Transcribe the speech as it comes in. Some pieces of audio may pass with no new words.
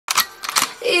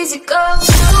easy go.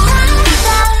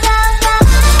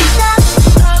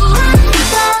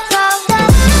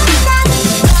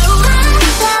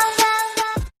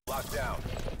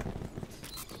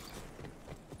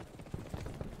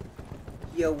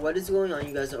 Yo, what is going on,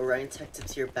 you guys? Orion Tech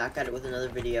Tips here, back at it with another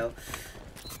video.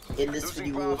 In this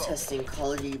video, we will be testing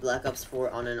Call of Duty Black Ops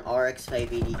 4 on an RX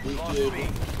 580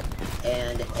 8GB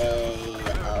and a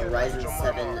Ryzen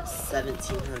 7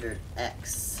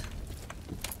 1700X.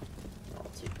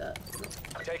 I'll take that.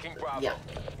 Yeah.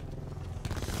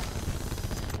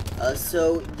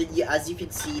 So, as you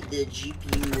can see, the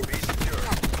GPU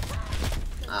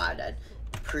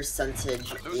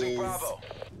percentage is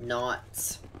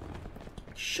not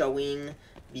showing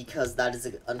because that is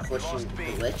an unfortunate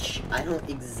glitch. I don't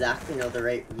exactly know the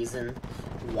right reason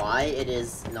why it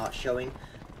is not showing,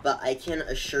 but I can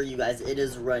assure you guys it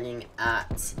is running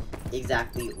at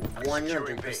exactly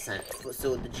 100%,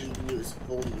 so the GPU is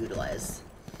fully utilized.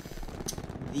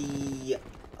 We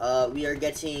are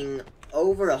getting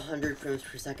over 100 frames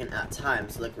per second at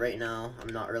times. So like right now, I'm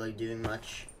not really doing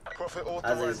much.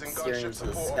 As I'm steering into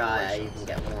the sky, I even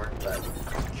get more, but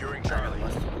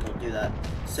most people don't do that.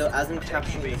 So as I'm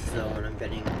capturing this zone, I'm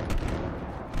getting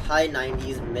high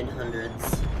 90s, mid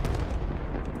 100s,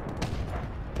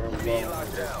 or low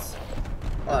 100s.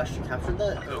 Oh, I should capture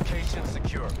that? Location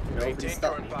secure. Nobody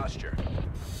stopped me.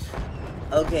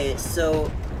 Okay, so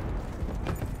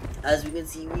as we can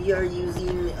see, we are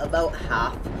using about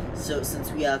half. So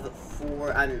since we have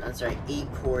 8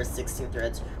 cores, 16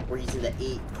 threads, we're using the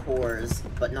 8 cores,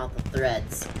 but not the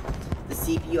threads. The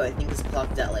CPU, I think, is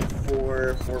clocked at like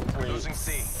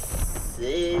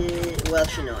 4.6. Well,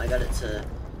 actually, no, I got it to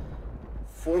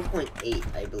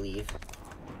 4.8, I believe.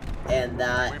 And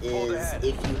that is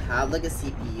if you have like a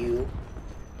CPU.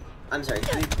 I'm sorry,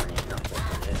 3.8, not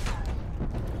 4.8.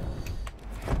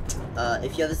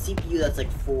 If you have a CPU that's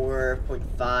like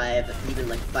 4.5, even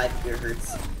like 5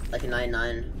 gigahertz, like a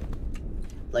 99,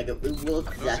 like it will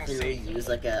definitely use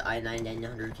like a i9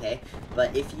 9900K.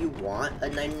 But if you want a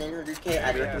 9900K,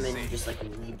 I'd recommend you just like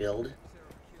rebuild.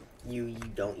 You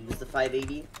don't use the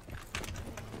 580.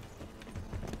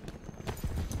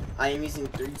 I am using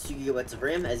 32 gigabytes of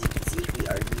RAM. As you can see, we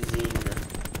are using.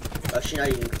 Actually, not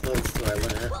even close to our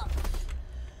limit.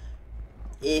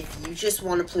 If you just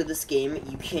want to play this game,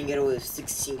 you can get away with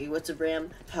 16 gigabytes of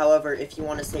RAM. However, if you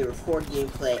want to say record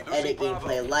gameplay, edit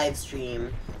gameplay, live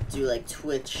stream, do like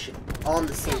Twitch on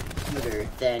the same computer,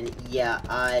 then yeah,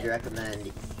 I'd recommend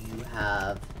you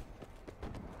have.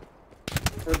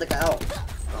 Where'd the guy?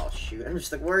 Oh shoot! I'm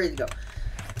just like, where did he go?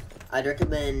 I'd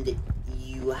recommend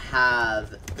you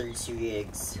have 32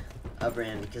 gigs of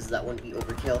RAM because that wouldn't be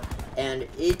overkill, and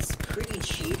it's pretty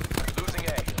cheap.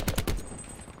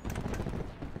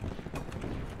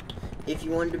 If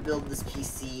you wanted to build this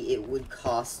PC, it would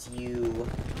cost you,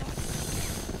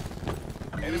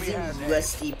 using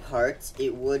USD parts,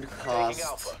 it would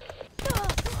cost,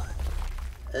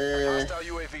 as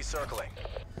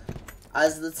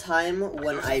the time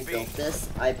when I built this,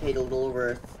 I paid a little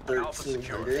over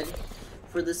 $1,300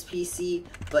 for this PC,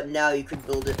 but now you could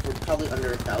build it for probably under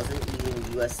 1,000 using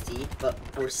USD, but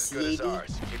for C80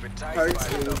 parts,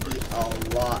 it would be a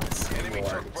lot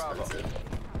more expensive.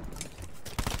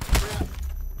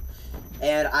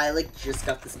 And I like just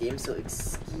got this game, so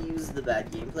excuse the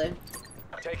bad gameplay.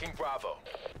 Taking Bravo.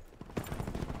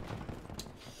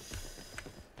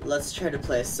 Let's try to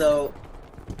play. So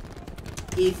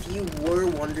if you were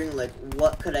wondering like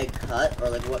what could I cut or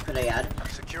like what could I add,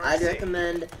 I'd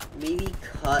recommend maybe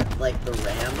cut like the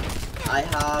RAM. I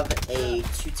have a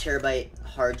 2 terabyte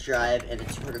hard drive and a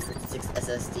 256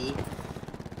 SSD.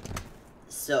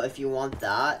 So if you want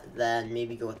that, then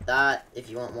maybe go with that. If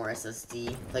you want more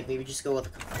SSD, like maybe just go with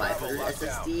 500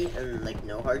 SSD and like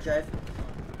no hard drive.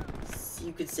 So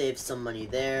you could save some money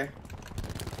there.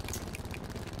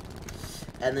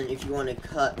 And then if you want to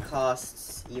cut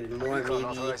costs even more,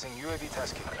 maybe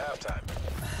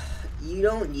you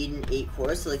don't need an 8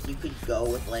 core, so like you could go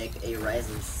with like a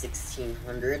Ryzen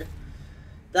 1600.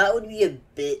 That would be a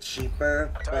bit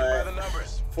cheaper, but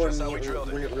for me it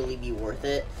wouldn't really be worth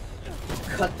it.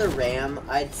 Cut the RAM,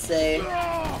 I'd say,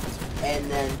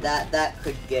 and then that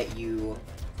could get you.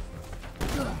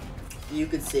 You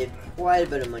could save quite a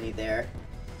bit of money there.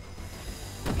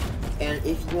 And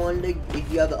if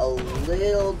you have a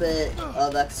little bit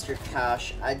of extra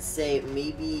cash, I'd say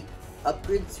maybe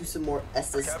upgrade to some more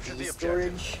SSD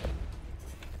storage.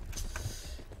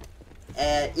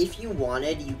 And if you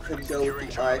wanted, you could go with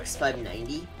the RX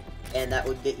 590. And that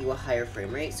would get you a higher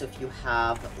frame rate. So if you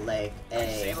have like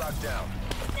a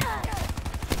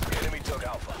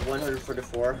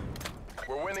 144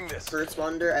 We're winning this. hertz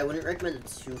monitor. I wouldn't recommend a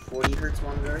 240 hertz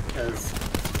monitor, because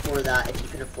for that, if you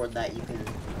can afford that, you can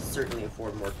certainly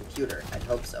afford more computer. I'd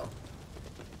hope so.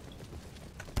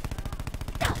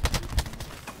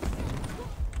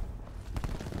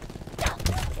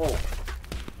 Oh.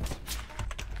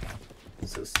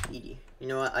 So speedy. You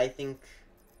know what, I think...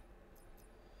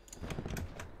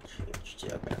 Change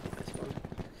to okay, nice one.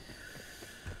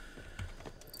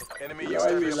 Enemy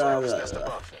UAV surface nest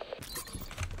above.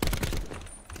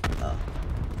 Oh.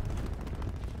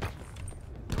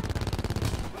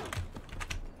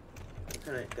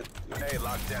 A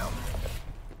locked down.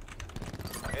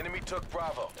 Enemy took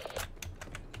Bravo.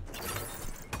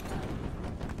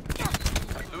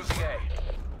 Losing A.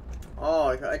 Oh,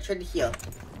 I tried to heal.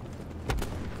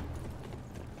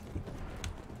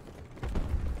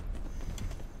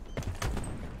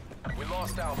 We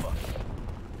lost Alpha.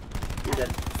 You're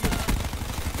dead.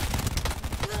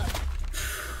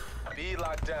 B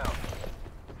locked down.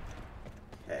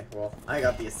 Okay, well, I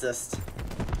got the assist.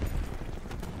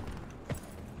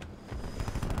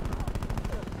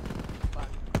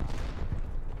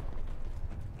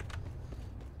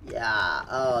 Yeah,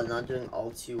 oh, not doing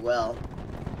all too well.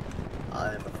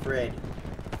 I'm afraid.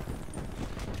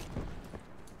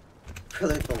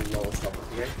 Probably the lowest level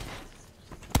here.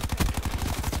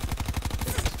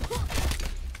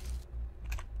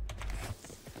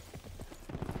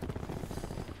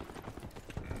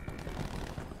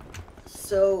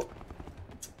 So,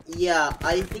 yeah,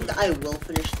 I think I will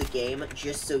finish the game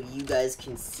just so you guys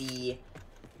can see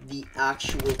the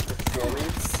actual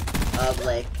performance of,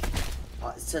 like,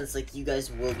 since, like, you guys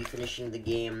will be finishing the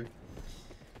game.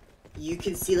 You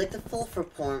can see, like, the full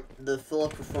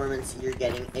performance you're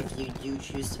getting if you do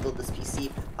choose to build this PC.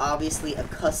 Obviously, a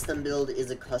custom build is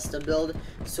a custom build,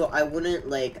 so I wouldn't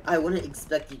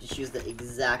expect you to choose the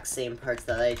exact same parts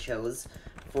that I chose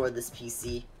for this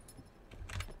PC.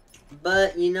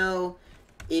 But, you know,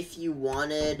 if you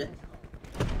wanted,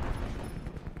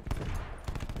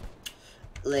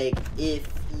 like,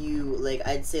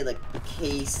 I'd say, like, the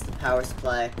case, the power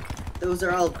supply, those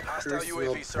are all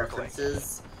personal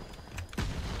preferences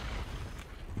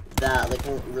that, like,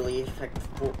 won't really affect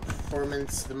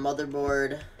performance. The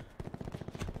motherboard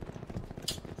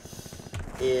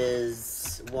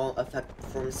won't affect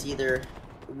performance either. It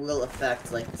will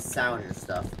affect, like, the sound and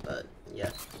stuff, but,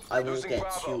 yeah. I won't get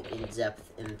too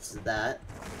in-depth into that.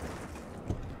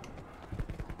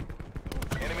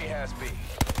 Enemy has B.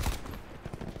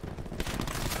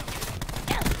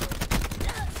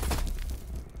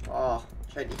 Oh,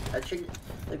 I tried,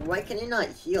 like, why can it not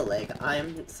heal? Like,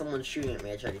 someone shooting at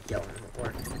me, I tried to heal and it won't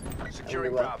work.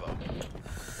 Securing Bravo.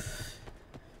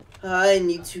 I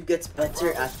need to get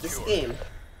better at this game.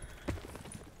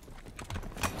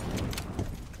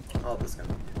 Oh, this guy.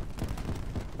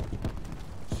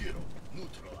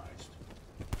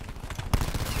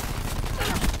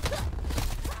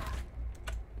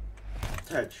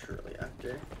 Shortly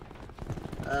after.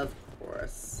 Of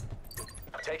course.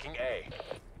 Taking A.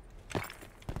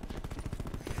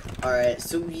 Alright,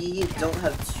 so we don't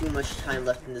have too much time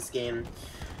left in this game.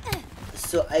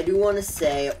 So I do want to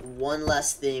say one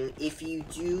last thing. If you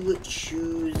do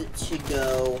choose to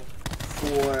go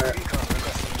for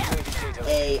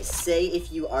say if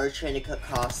you are trying to cut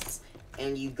costs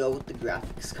and you go with the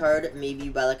graphics card, maybe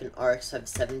you buy like an RX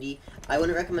 570, I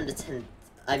wouldn't recommend a RX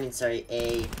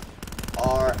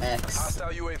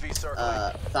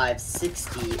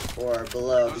 560 or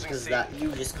below, because that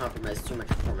you just compromise too much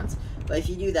performance. But if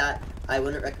you do that, I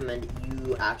wouldn't recommend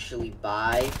you actually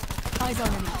buy a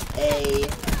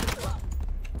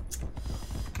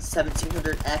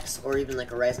 1700X or even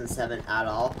like a Ryzen 7 at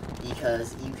all,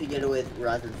 because you could get away with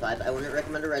Ryzen 5. I wouldn't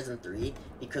recommend a Ryzen 3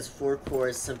 because 4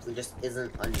 cores simply just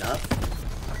isn't enough.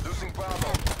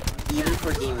 Even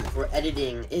for gaming, for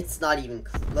editing, it's not even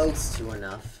close to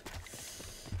enough.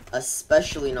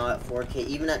 Especially not at 4K,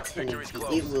 even at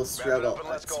 1080p, it will struggle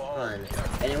a ton.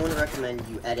 And I wouldn't recommend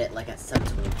you edit like at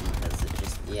 720p because it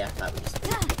just, yeah, that would just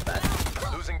look bad.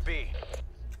 Losing B.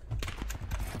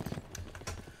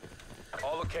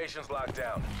 All locations locked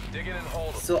down. Dig in and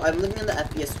hold them. So I'm looking at the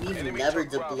FPS, we've never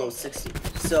dipped below 60.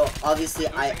 So obviously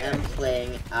I am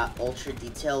playing at ultra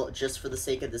detail just for the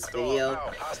sake of this video.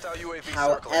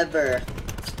 However,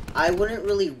 I wouldn't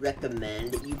really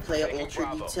recommend you play at ultra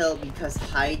detail because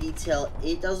high detail,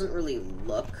 it doesn't really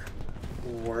look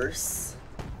worse.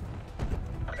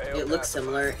 It looks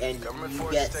similar and you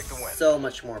get so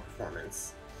much more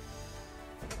performance.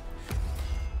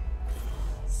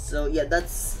 So yeah,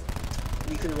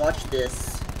 you can watch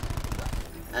this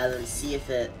and then see if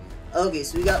it... Okay,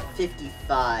 so we got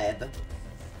 55.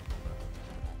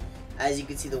 As you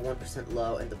can see, the 1%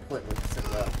 low and the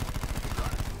 0.1% low.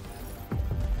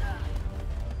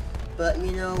 But,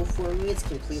 you know, for me, it's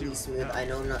completely smooth. I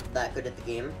know I'm not that good at the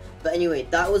game. But anyway,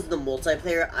 that was the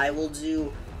multiplayer. I will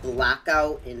do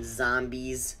Blackout and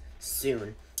Zombies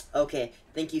soon. Okay,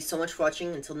 thank you so much for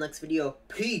watching. Until next video,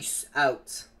 peace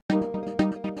out.